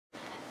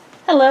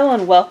Hello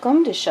and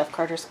welcome to Chef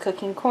Carter's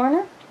Cooking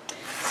Corner.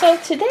 So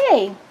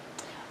today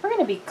we're going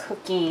to be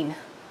cooking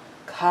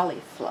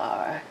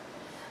cauliflower.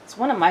 It's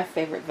one of my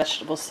favorite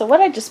vegetables. So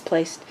what I just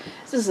placed,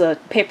 this is a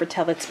paper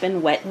towel that's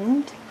been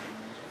wetted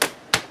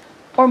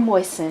or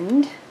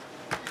moistened,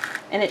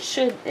 and it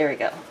should, there we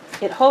go,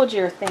 it holds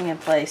your thing in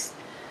place.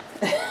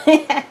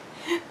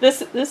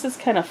 This is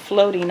kind of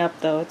floating up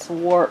though. It's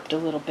warped a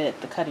little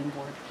bit, the cutting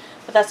board,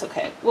 but that's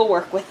okay. We'll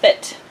work with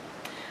it.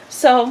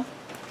 So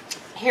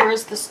here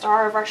is the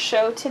star of our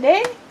show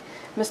today,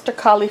 Mr.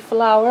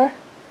 Cauliflower.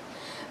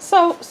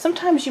 So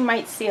sometimes you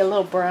might see a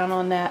little brown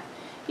on that.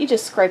 You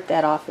just scrape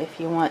that off if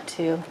you want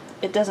to.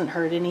 It doesn't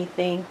hurt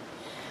anything.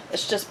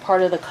 It's just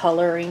part of the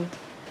coloring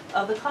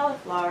of the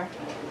cauliflower.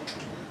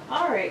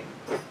 Alright,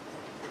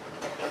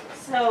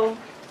 so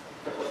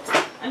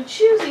I'm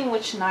choosing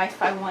which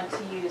knife I want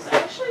to use. I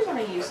actually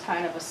want to use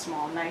kind of a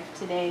small knife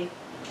today,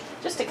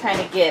 just to kind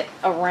of get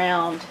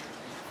around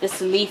this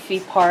leafy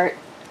part,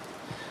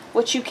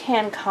 which you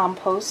can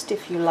compost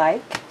if you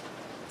like.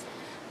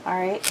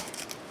 Alright,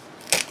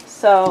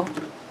 so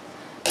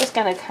just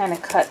going to kind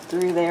of cut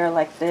through there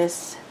like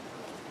this,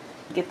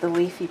 get the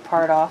leafy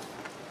part off.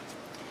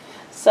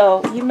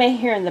 So you may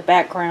hear in the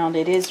background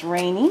it is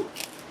raining.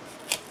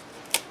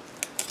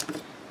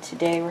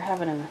 Today we're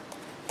having a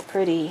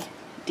pretty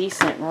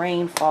decent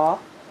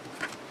rainfall.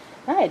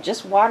 I had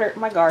just watered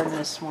my garden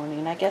this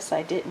morning. I guess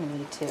I didn't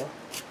need to.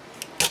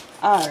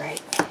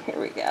 Alright,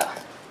 here we go.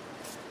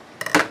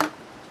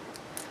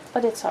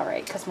 But it's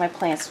alright, because my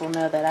plants will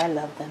know that I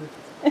love them.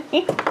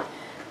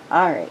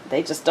 Alright,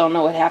 they just don't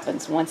know what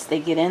happens once they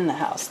get in the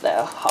house,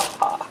 though. Ha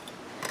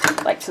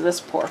ha. Like to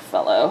this poor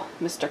fellow,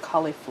 Mr.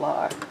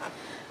 Cauliflower.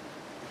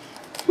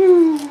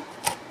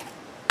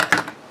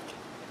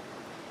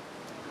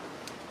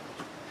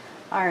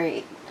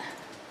 Alright.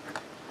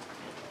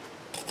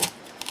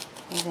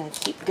 I'm going to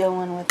keep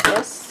going with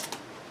this.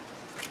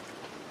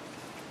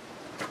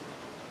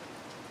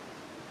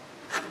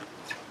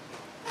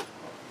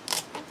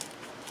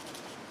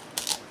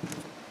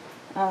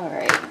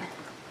 Alright,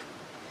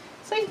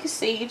 so you can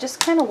see, you just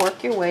kind of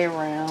work your way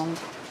around.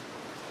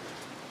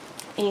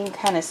 And you can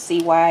kind of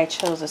see why I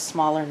chose a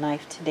smaller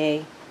knife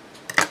today.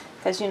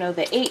 Because, you know,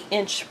 the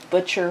 8-inch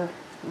butcher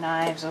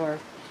knives or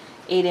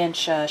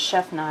 8-inch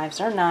chef knives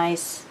are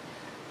nice.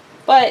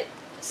 But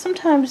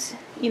sometimes,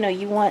 you know,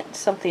 you want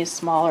something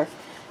smaller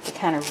to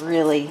kind of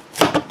really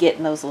get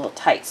in those little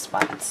tight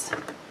spots.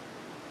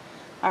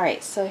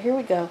 Alright, so here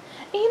we go.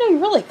 And, you know,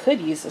 you really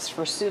could use this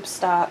for soup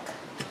stock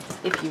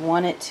if you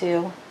wanted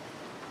to.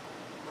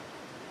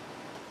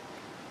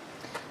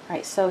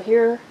 Alright, so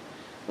here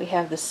we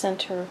have the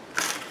center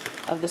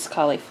of this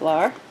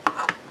cauliflower.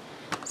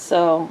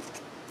 So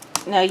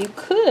now you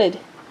could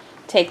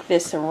take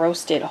this and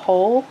roast it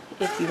whole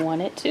if you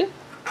wanted to.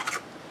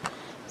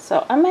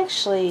 So I'm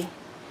actually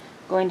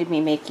going to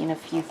be making a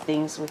few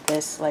things with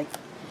this, like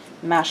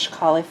mashed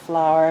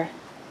cauliflower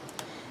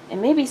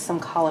and maybe some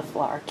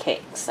cauliflower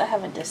cakes. I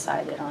haven't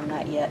decided on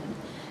that yet.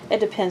 It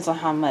depends on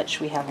how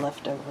much we have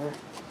left over.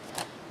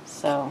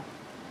 So,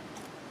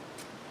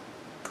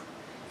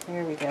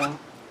 there we go. And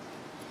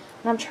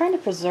I'm trying to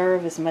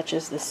preserve as much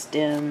of the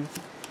stem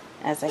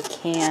as I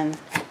can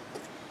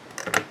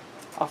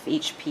off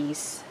each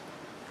piece.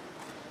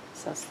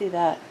 So see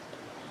that?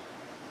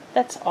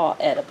 That's all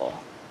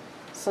edible.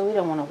 So we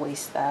don't want to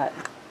waste that.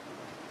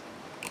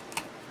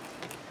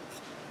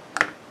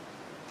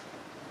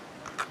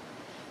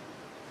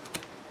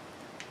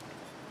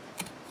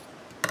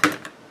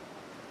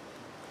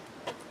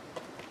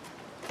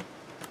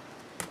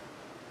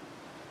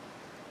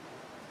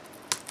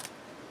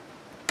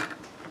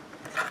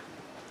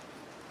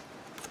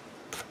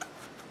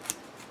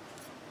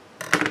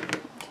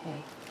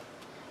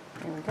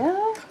 There we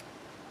go.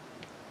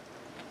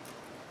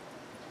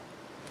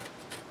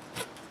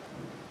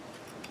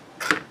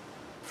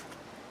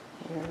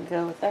 Here we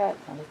go with that.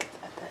 Now look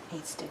at that. That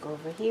needs to go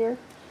over here.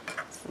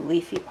 It's the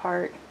leafy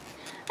part.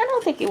 I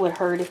don't think it would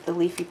hurt if the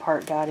leafy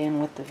part got in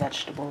with the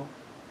vegetable.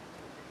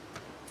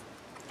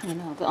 You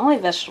know, the only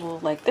vegetable,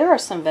 like there are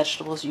some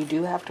vegetables you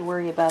do have to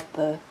worry about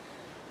the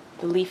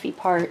leafy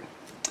part,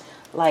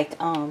 like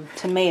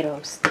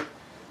tomatoes.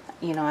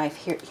 You know, I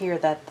hear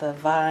that the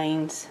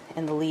vines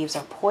and the leaves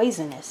are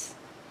poisonous.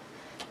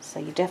 So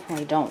you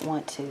definitely don't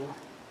want to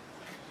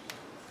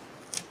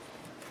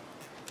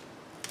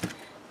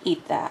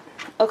eat that.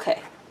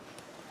 Okay.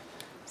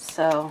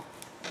 So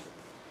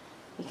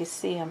you can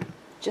see I'm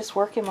just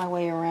working my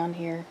way around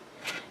here.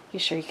 You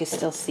sure you can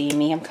still see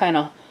me? I'm kind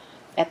of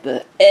at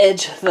the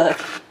edge of the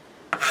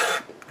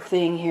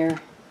thing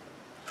here.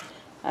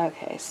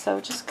 Okay,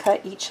 so just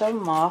cut each of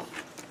them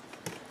off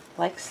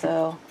like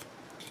so.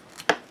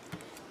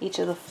 Each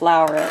of the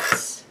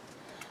florets.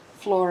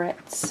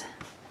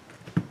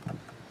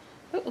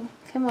 Ooh,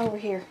 come over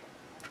here.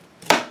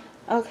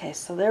 Okay,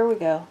 so there we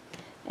go.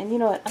 And you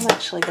know what? I'm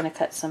actually going to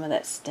cut some of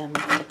that stem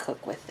to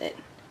cook with it.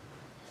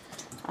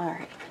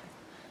 Alright.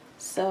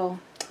 So,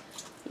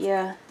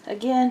 yeah,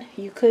 again,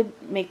 you could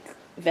make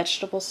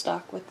vegetable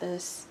stock with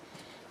this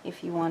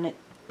if you wanted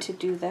to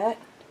do that.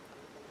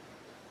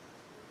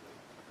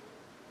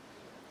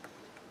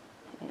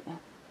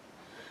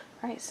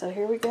 Alright, so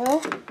here we go.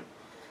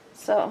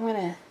 So I'm going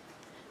to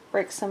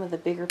break some of the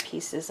bigger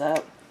pieces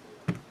up.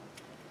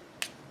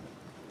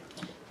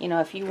 You know,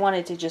 if you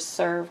wanted to just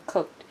serve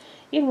cooked,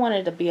 you want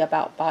it to be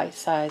about bite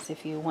size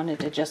if you wanted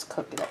to just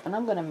cook it up. And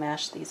I'm going to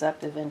mash these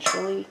up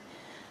eventually,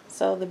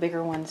 so the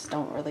bigger ones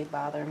don't really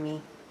bother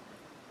me.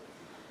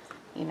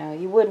 You know,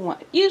 you would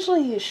want,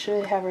 usually you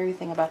should have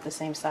everything about the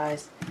same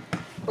size.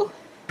 Ooh.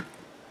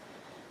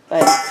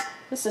 But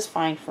this is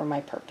fine for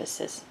my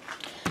purposes.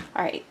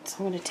 Alright, so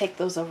I'm going to take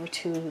those over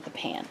to the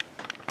pan.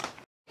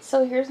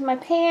 So here's my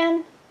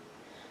pan.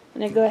 I'm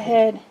going to go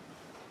ahead,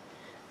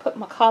 put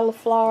my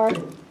cauliflower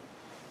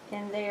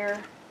in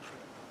there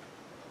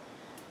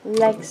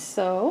like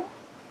so.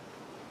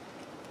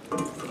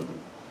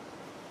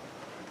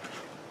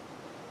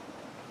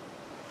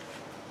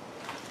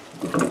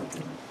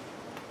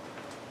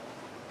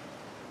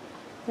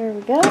 There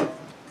we go.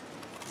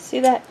 See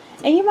that?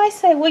 And you might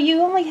say, well, you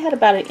only had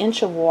about 1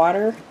 inch of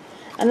water.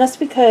 And that's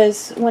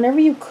because whenever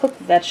you cook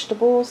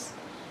vegetables,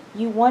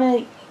 you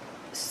want to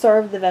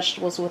serve the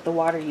vegetables with the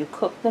water you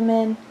cook them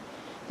in,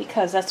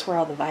 because that's where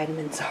all the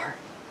vitamins are.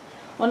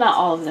 Well, not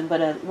all of them,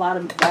 but a lot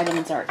of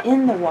vitamins are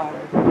in the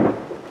water.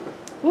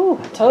 Ooh,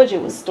 I told you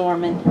it was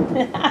storming.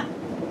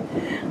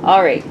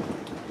 Alright,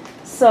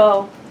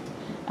 so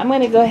I'm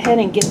going to go ahead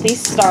and get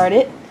these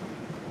started.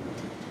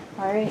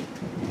 Alright.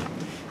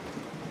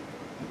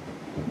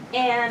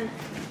 And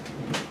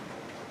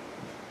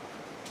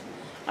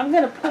I'm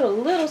going to put a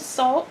little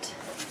salt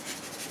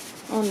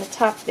on the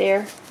top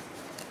there.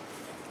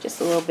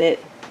 Just a little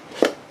bit.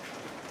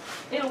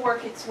 It'll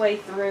work its way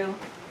through.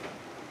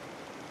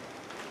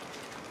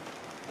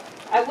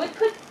 I would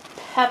put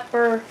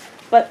pepper,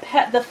 but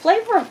the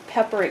flavor of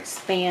pepper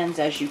expands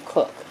as you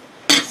cook.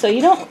 So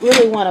you don't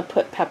really want to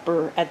put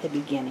pepper at the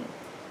beginning.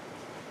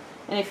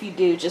 And if you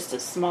do, just a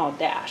small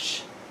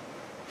dash.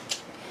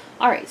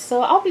 Alright,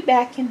 so I'll be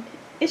back in,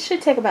 it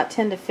should take about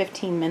 10 to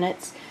 15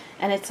 minutes,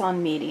 and it's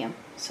on medium.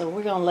 So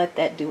we're going to let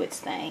that do its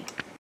thing.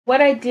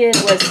 What I did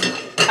was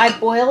I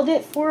boiled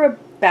it for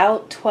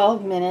about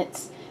 12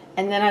 minutes,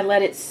 and then I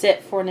let it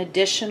sit for an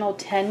additional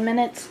 10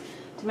 minutes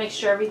to make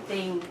sure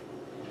everything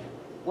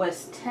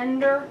was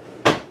tender,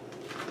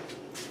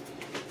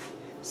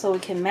 so we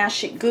can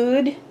mash it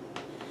good.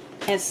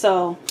 And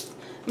so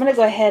I'm going to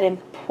go ahead and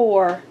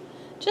pour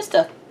just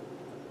a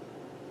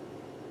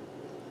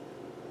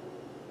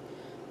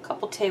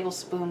couple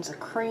tablespoons of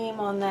cream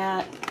on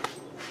that.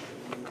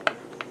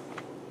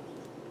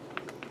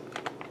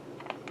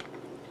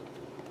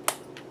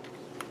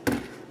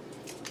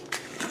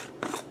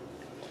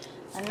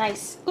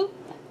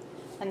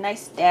 A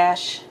nice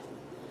dash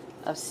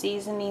of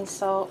seasoning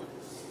salt.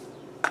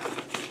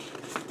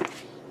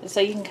 And so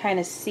you can kind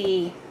of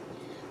see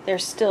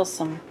there's still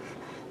some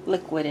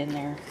liquid in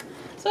there.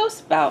 So it's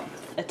about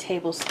a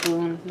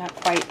tablespoon, not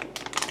quite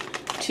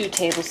 2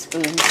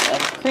 tablespoons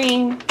of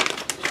cream.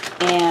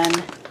 And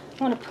I'm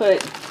going to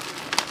put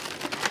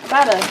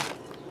about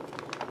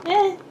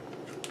a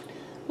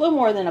little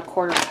more than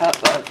 1/4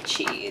 cup of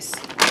cheese.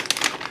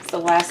 It's the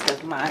last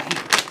of my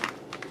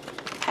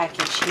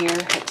package here,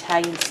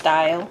 Italian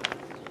style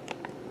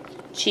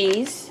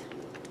cheese.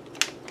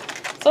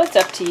 So it's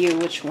up to you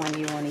which one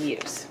you want to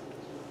use.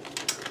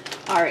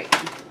 Alright.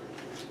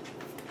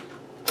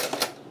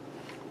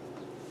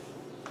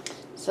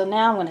 So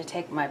now I'm going to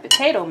take my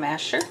potato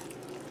masher.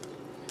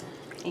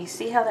 And you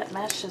see how that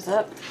mashes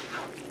up?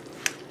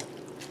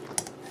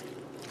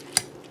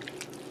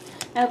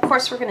 And of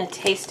course we're going to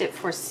taste it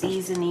for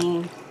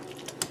seasoning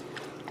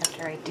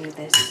after I do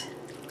this.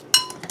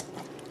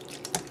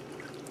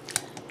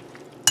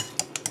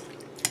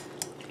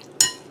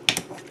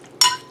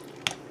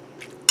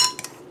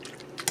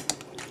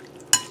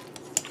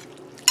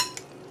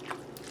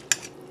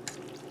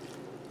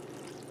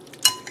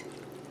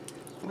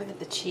 Look at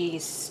the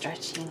cheese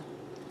stretching.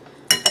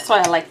 That's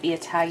why I like the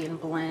Italian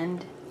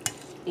blend,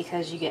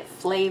 because you get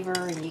flavor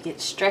and you get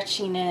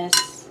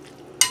stretchiness.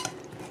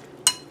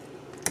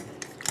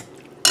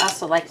 I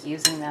also like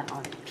using that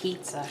on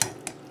pizza.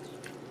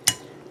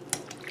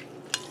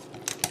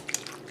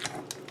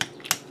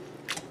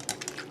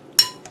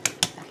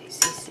 Okay,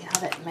 so you see how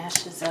that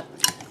mashes up?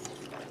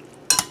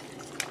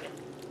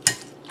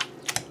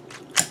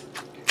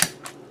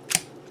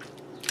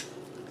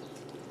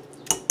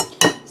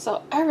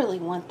 So I really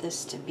want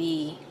this to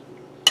be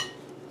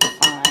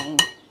fine.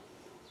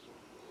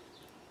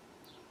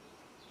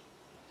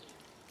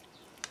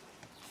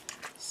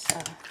 So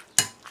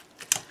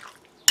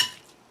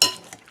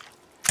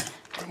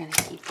we're going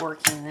to keep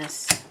working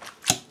this.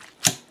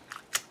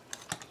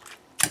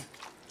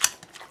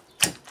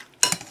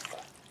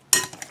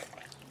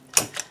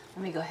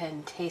 Let me go ahead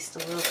and taste a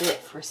little bit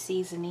for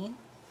seasoning.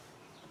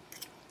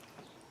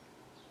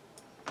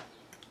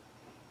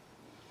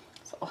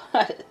 So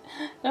I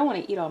don't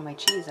want to eat all my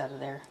cheese out of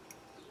there.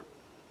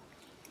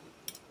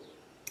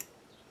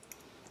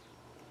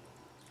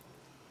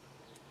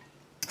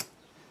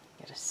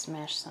 Gotta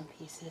smash some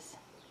pieces.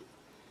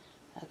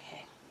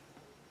 Okay.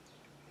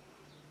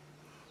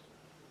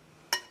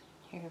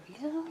 Here we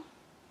go.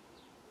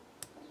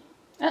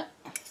 Oh,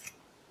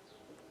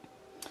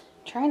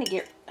 trying to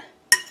get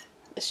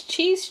this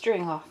cheese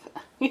string off.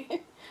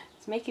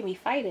 It's making me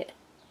fight it.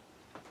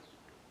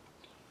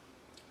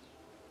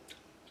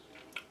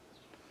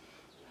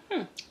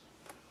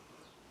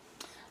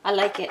 I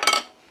like it.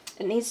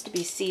 It needs to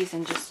be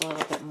seasoned just a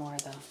little bit more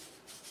though.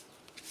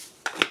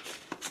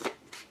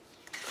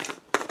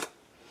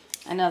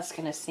 I know it's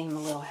going to seem a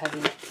little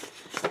heavy,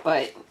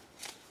 but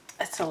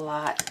it's a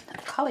lot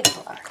of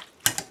cauliflower.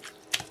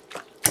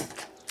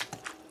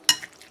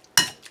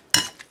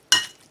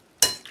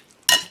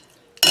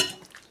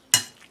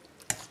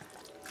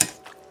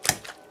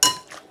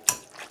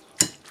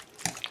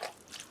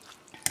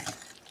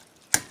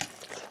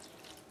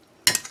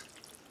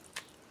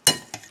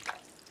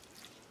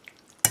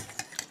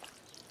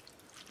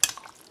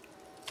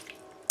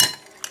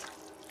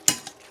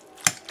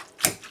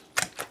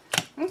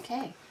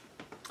 Okay,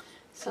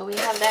 so we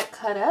have that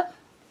cut up.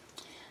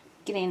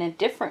 Getting a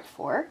different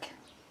fork.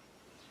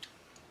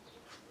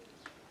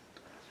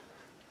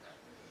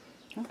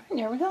 Okay,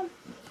 there we go.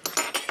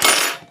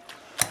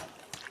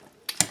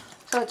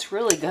 So it's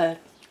really good.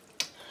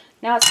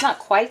 Now it's not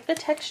quite the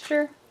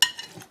texture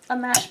of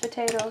mashed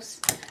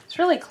potatoes. It's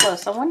really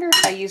close. I wonder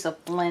if I use a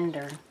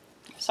blender.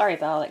 Sorry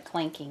about all that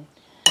clanking.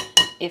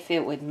 If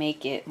it would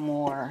make it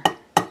more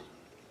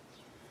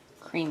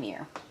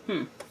creamier.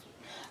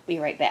 Be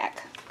right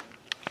back.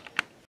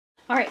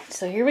 Alright,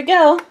 so here we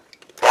go.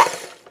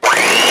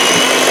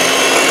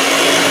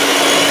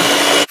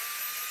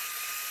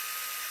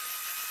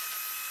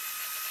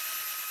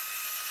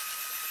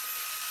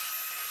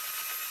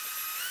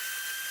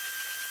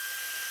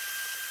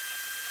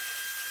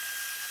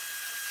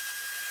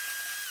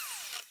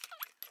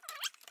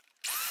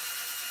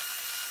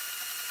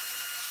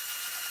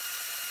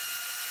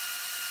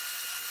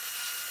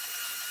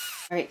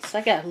 Alright, so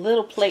I got a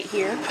little plate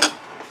here.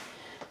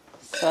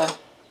 So,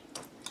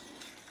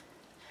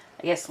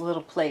 I guess a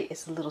little plate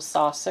is a little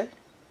saucer.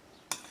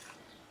 So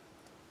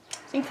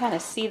you can kind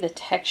of see the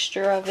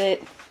texture of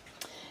it.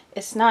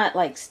 It's not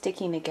like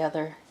sticking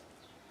together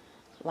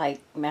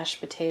like mashed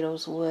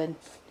potatoes would.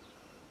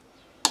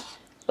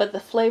 But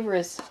the flavor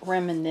is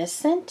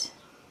reminiscent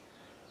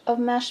of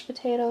mashed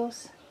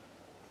potatoes.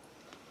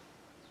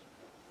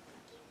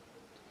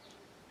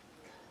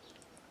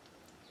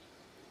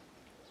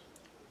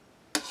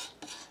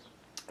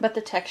 But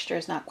the texture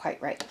is not quite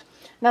right.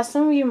 Now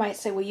some of you might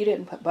say, well, you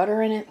didn't put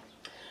butter in it.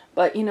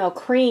 But you know,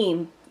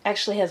 cream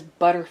actually has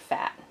butter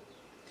fat.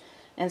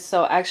 And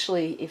so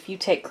actually, if you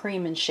take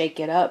cream and shake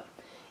it up,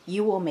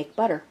 you will make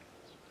butter.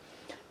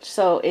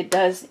 So it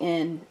does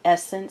in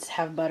essence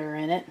have butter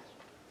in it.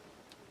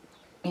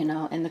 You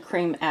know, and the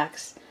cream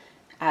acts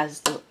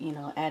as the, you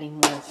know, adding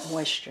more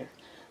moisture.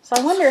 So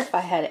I wonder if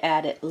I had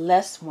added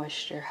less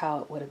moisture, how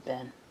it would have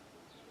been.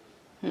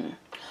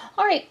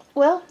 Alright,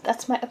 well,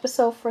 that's my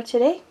episode for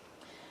today.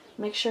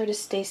 Make sure to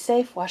stay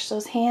safe, wash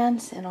those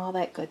hands, and all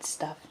that good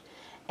stuff.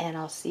 And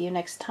I'll see you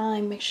next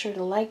time. Make sure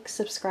to like,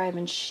 subscribe,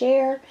 and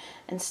share,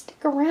 and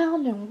stick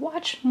around and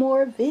watch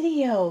more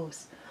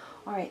videos.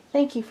 Alright,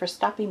 thank you for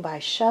stopping by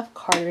Chef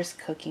Carter's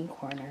Cooking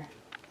Corner.